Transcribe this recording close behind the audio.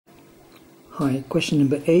Hi, question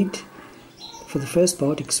number 8. For the first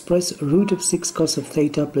part, express root of 6 cos of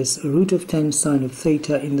theta plus root of 10 sine of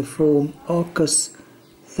theta in the form r cos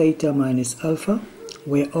theta minus alpha,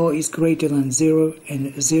 where r is greater than 0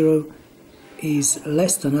 and 0 is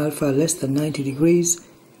less than alpha less than 90 degrees.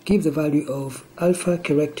 Give the value of alpha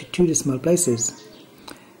correct to 2 decimal places.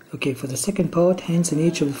 Okay, for the second part, hence in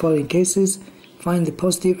each of the following cases, find the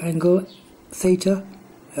positive angle theta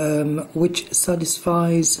which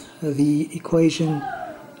satisfies the equation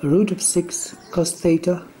root of 6 cos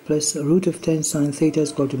theta plus root of 10 sine theta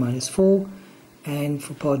is equal to minus 4, and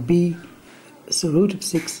for part B, so root of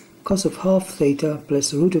 6 cos of half theta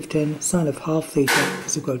plus root of 10 sine of half theta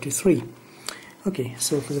is equal to 3. Okay,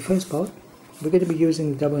 so for the first part, we're going to be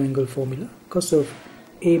using the double angle formula. Cos of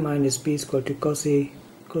A minus B is equal to cos A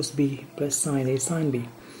cos B plus sine A sine B.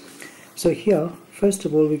 So here, first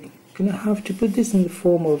of all, we're going to have to put this in the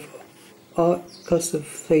form of r cos of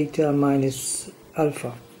theta minus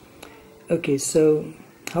alpha. Okay, so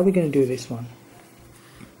how are we going to do this one?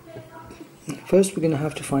 First, we're going to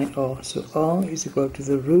have to find r. So r is equal to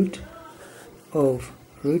the root of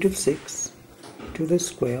 6 to the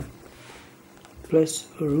square plus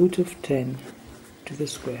root of 10 to the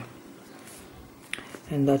square.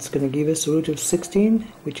 And that's going to give us root of 16,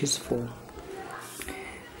 which is 4.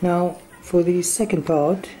 Now, for the second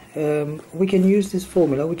part, we can use this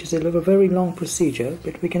formula, which is a very long procedure,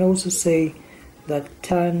 but we can also say that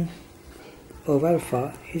tan of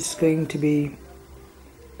alpha is going to be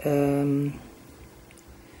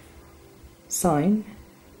sine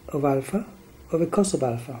of alpha over cos of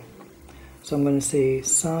alpha. So I'm going to say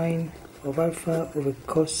sine of alpha over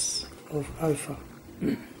cos of alpha.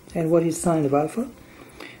 And what is sine of alpha?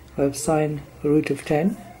 I have sine root of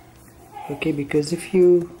 10. Okay, because if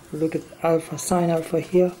you look at alpha, sine alpha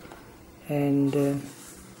here, and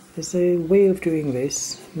there's a way of doing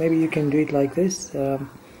this. Maybe you can do it like this.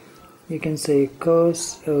 You can say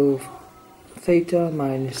cos of theta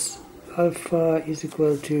minus alpha is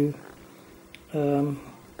equal to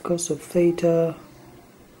cos of theta,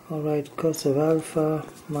 alright, cos of alpha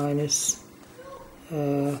minus,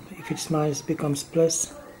 if it's minus it becomes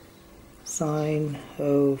plus, sine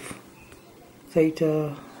of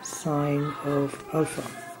theta sine of alpha.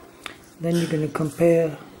 Then you're going to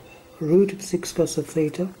compare root of 6 cos of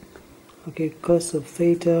theta. Okay, cos of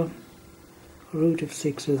theta root of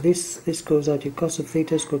 6. So this goes out here. Cos of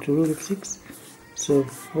theta is equal to root of 6. So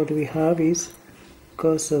what we have is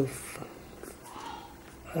cos of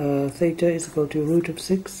theta is equal to root of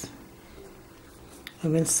 6.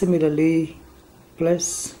 And then similarly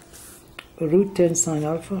plus root 10 sine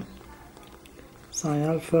alpha. Sine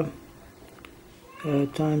alpha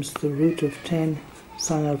times the root of 10,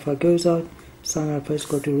 sine alpha goes out, sine alpha is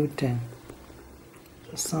equal to root 10.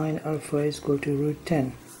 So sine alpha is equal to root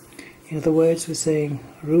 10. In other words, we're saying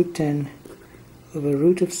root 10 over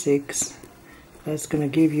root of 6, that's going to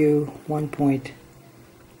give you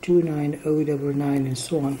 1.29099 and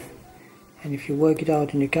so on. And if you work it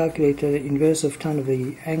out in your calculator, the inverse of tan of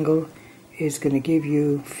the angle is going to give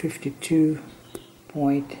you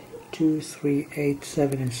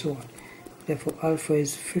 52.2387 and so on. Therefore alpha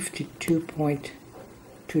is 52.2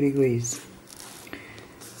 degrees.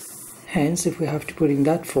 Hence, if we have to put in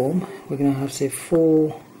that form, we're going to have, say,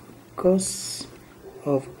 4 cos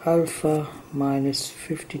of alpha minus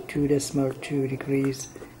 52.2 degrees.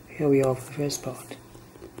 Here we are for the first part.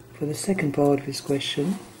 For the second part of this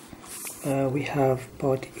question, we have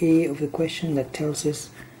part A of the question that tells us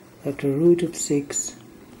that the root of 6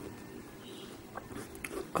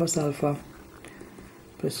 cos alpha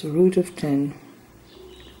plus the root of 10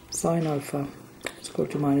 sine alpha is equal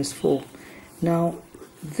to minus 4. Now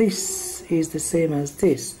this is the same as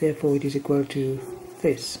this, therefore it is equal to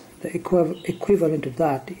this. The equivalent of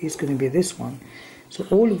that is going to be this one. So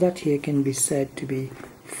all of that here can be said to be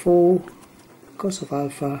 4 cos of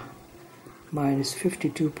alpha minus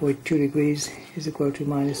 52.2 degrees is equal to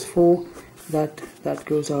minus 4. That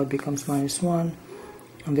goes out, becomes minus 1,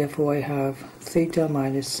 and therefore I have theta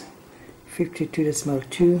minus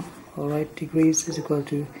 52.2, alright, degrees is equal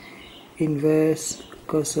to inverse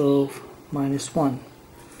cos of minus 1.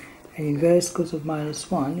 And inverse cos of minus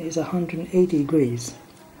 1 is 180 degrees.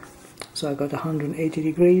 So I got 180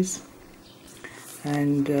 degrees.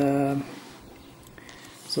 And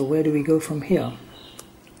so where do we go from here?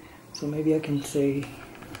 So maybe I can say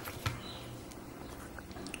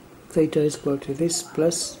theta is equal to this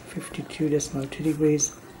plus 52.2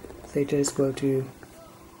 degrees. Theta is equal to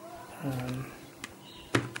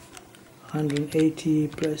 180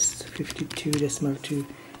 plus 52.2,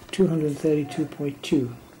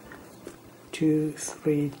 232.2.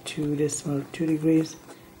 232.2 degrees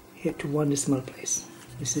here to 1 decimal place.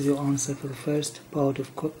 This is your answer for the first part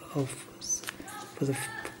for the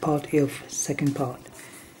part A of second part.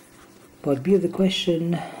 Part B of the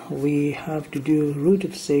question, we have to do root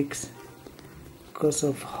of 6 cos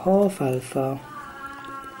of half alpha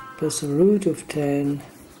plus root of 10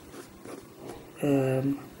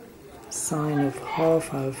 sine of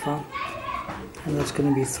half alpha, and that's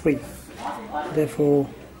going to be 3. Therefore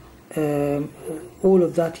all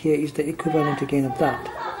of that here is the equivalent again of that,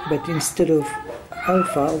 but instead of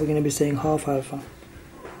alpha we're going to be saying half alpha.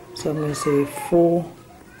 So I'm going to say 4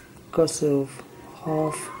 cos of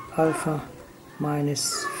half alpha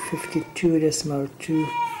minus 52.2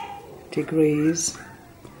 degrees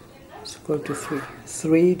is equal to 3.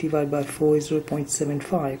 3 divided by 4 is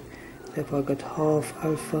 0.75. Therefore I got half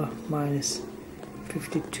alpha minus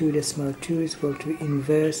 52.2 is equal to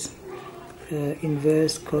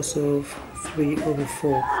inverse cos of 3 over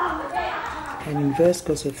 4. And inverse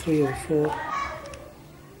cos of 3 over 4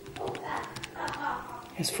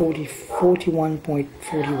 is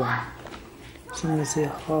 41.41. So I'm going to say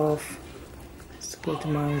half is equal to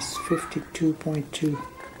minus 52.2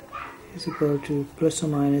 is equal to plus or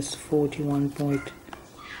minus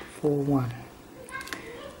 41.41.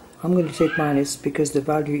 I'm going to take minus because the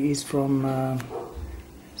value is from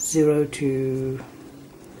 0 to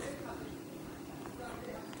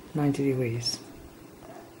 90 degrees.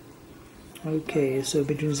 Okay, so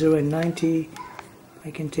between 0 and 90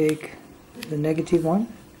 I can take the negative one,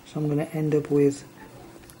 so I'm going to end up with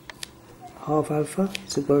half alpha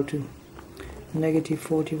is equal to negative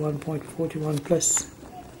 41.41 plus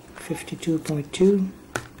 52.2,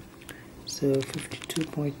 so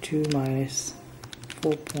 52.2 minus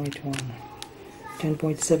 4.1,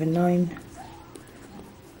 10.79,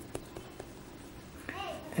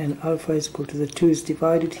 and alpha is equal to the 2 is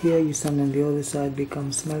divided here, you sum on the other side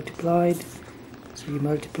becomes multiplied, so you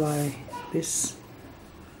multiply this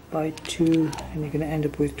by 2 and you're going to end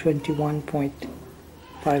up with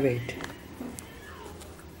 21.58.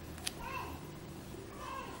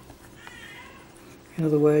 In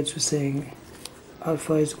other words, we're saying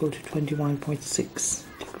alpha is equal to 21.6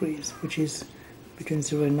 degrees, which is between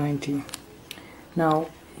 0 and 90. Now,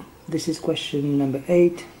 this is question number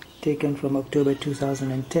 8, taken from October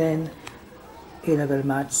 2010, A-Level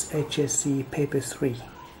Maths HSC Paper 3.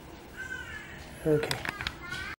 Okay.